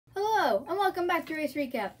Hello, and welcome back to Race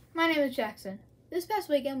Recap. My name is Jackson. This past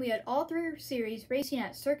weekend, we had all three series racing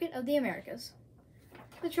at Circuit of the Americas.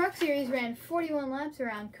 The truck series ran 41 laps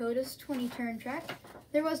around COTA's 20-turn track.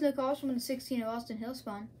 There was no caution when the 16 of Austin Hill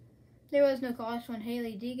spun. There was no caution when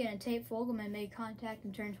Haley Deegan and Tate Fogelman made contact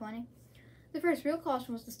in turn 20. The first real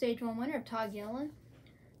caution was the Stage 1 winner of Todd Gilliland.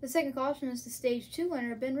 The second caution was the Stage 2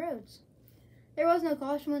 winner of Ben Rhodes. There was no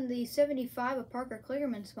caution when the 75 of Parker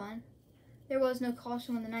Kligerman spun. There was no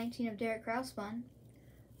caution when the 19 of Derek Kraus spun.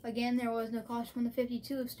 Again, there was no caution when the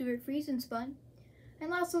 52 of Stuart Friesen spun. And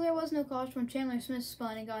lastly, there was no caution when Chandler Smith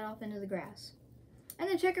spun and got off into the grass. And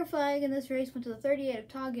the checker flag in this race went to the 38 of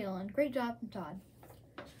Todd Gilliland. Great job from Todd.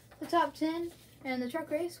 The top 10 in the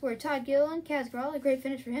truck race were Todd Gilliland, Kaz Gralla, a great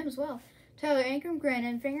finish for him as well. Tyler Ankrum, Grant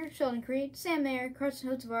Enfinger, Sheldon Creed, Sam Mayer, Carson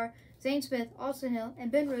Hocevar, Zane Smith, Austin Hill,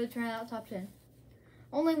 and Ben Rhodes ran out top 10.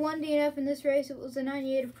 Only one DNF in this race. It was the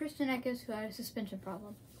 98 of Christian Eckes, who had a suspension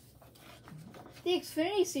problem. The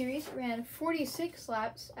Xfinity Series ran 46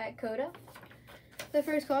 laps at COTA. The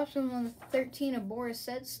first caution was when the 13 of Boris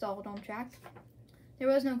Said stalled on track. There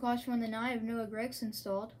was no caution when the 9 of Noah Gragson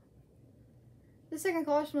stalled. The second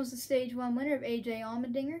caution was the Stage 1 winner of A.J.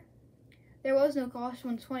 Allmendinger. There was no caution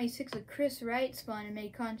when the 26 of Chris Wright spun and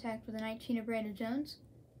made contact with the 19 of Brandon Jones.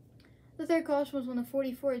 The third caution was when the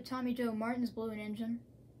 44 of Tommy Joe Martins blew an engine.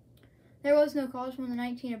 There was no caution when the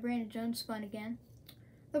 19 of Brandon Jones spun again.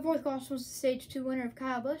 The fourth caution was the Stage 2 winner of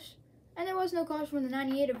Kyle Busch. And there was no caution when the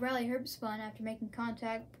 98 of Riley Herbst spun after making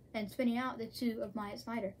contact and spinning out the 2 of Myatt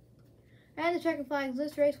Snyder. And the checkered flags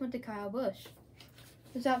this race went to Kyle Busch.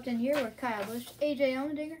 The top 10 here were Kyle Busch, A.J.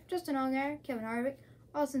 Allmendinger, Justin Allgaier, Kevin Harvick,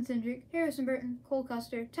 Austin Cindric, Harrison Burton, Cole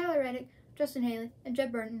Custer, Tyler Reddick, Justin Haley, and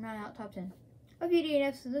Jeb Burton round out top 10. A few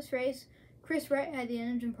DNFs in this race. Chris Wright had the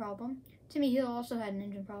engine problem. Timmy Hill also had an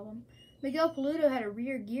engine problem. Miguel Paludo had a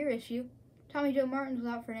rear gear issue. Tommy Joe Martins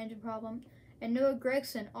was out for an engine problem. And Noah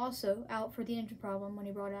Gragson also out for the engine problem when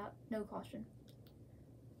he brought out no caution.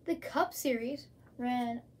 The Cup Series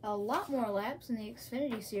ran a lot more laps than the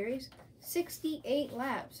Xfinity Series. 68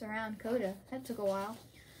 laps around COTA. That took a while.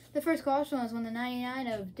 The first caution was when the 99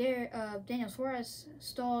 of Daniel Suarez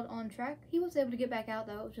stalled on track. He was able to get back out,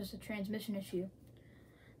 though. It was just a transmission issue.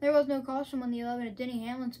 There was no caution when the 11 of Denny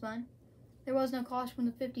Hamlin spun. There was no caution when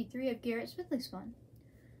the 53 of Garrett Smithley spun.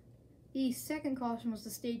 The second caution was the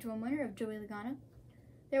Stage 1 winner of Joey Logano.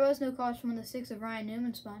 There was no caution when the 6 of Ryan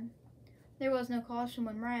Newman spun. There was no caution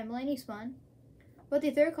when Ryan Blaney spun. But the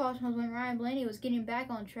third caution was when Ryan Blaney was getting back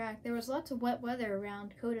on track. There was lots of wet weather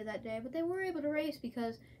around COTA that day, but they were able to race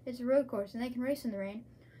because it's a road course and they can race in the rain.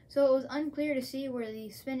 So it was unclear to see where the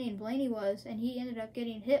spinning Blaney was, and he ended up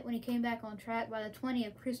getting hit when he came back on track by the 20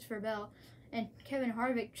 of Christopher Bell, and Kevin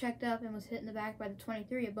Harvick checked up and was hit in the back by the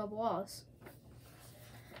 23 of Bubba Wallace.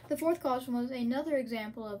 The fourth caution was another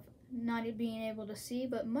example of not being able to see,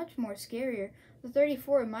 but much more scarier. The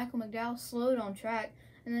 34 of Michael McDowell slowed on track,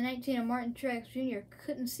 and the 19 of Martin Truex Jr.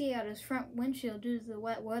 couldn't see out his front windshield due to the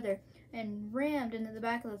wet weather and rammed into the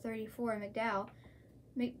back of the 34 of McDowell.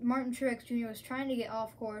 Martin Truex Jr. was trying to get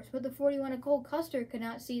off course, but the 41 of Cole Custer could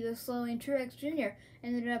not see the slowing Truex Jr.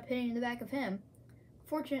 and ended up hitting the back of him.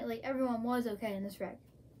 Fortunately, everyone was okay in this wreck.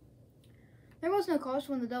 There was no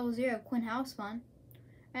caution when the 00 of Quinn Houff spun,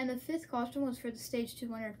 and the fifth caution was for the Stage 2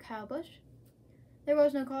 winner of Kyle Busch. There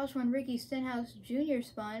was no caution when Ricky Stenhouse Jr.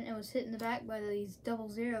 spun and was hit in the back by the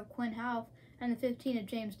 00 of Quinn Houff, and the 15 of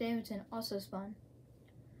James Davidson also spun.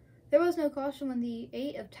 There was no caution when the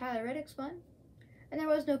 8 of Tyler Reddick spun, and there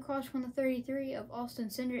was no caution when the 33 of Austin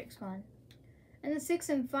Cindric spun. And the sixth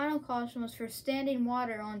and final caution was for standing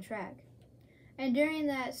water on track. And during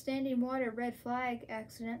that standing water red flag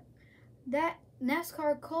accident, that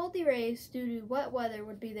NASCAR called the race due to wet weather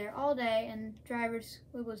would be there all day, and drivers,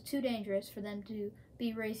 it was too dangerous for them to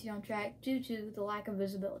be racing on track due to the lack of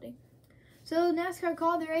visibility. So NASCAR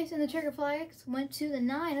called the race, and the checker flags went to the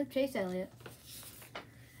 9 of Chase Elliott.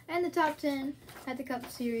 And the top 10 at the Cup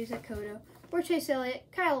Series at COTA were Chase Elliott,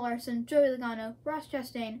 Kyle Larson, Joey Logano, Ross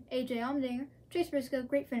Chastain, A.J. Allmendinger, Chase Briscoe,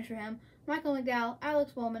 great finish for him, Michael McDowell,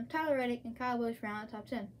 Alex Bowman, Tyler Reddick, and Kyle Busch round out top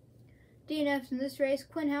 10. DNFs in this race: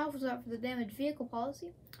 Quinn Houff was out for the damaged vehicle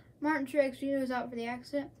policy, Martin Truex Jr. was out for the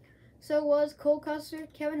accident, so was Cole Custer,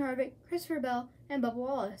 Kevin Harvick, Christopher Bell, and Bubba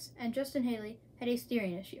Wallace, and Justin Haley had a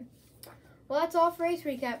steering issue. Well, that's all for Race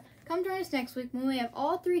Recap. Come join us next week when we have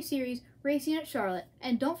all three series racing at Charlotte.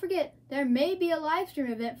 And don't forget, there may be a live stream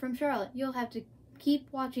event from Charlotte. You'll have to keep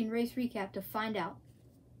watching Race Recap to find out.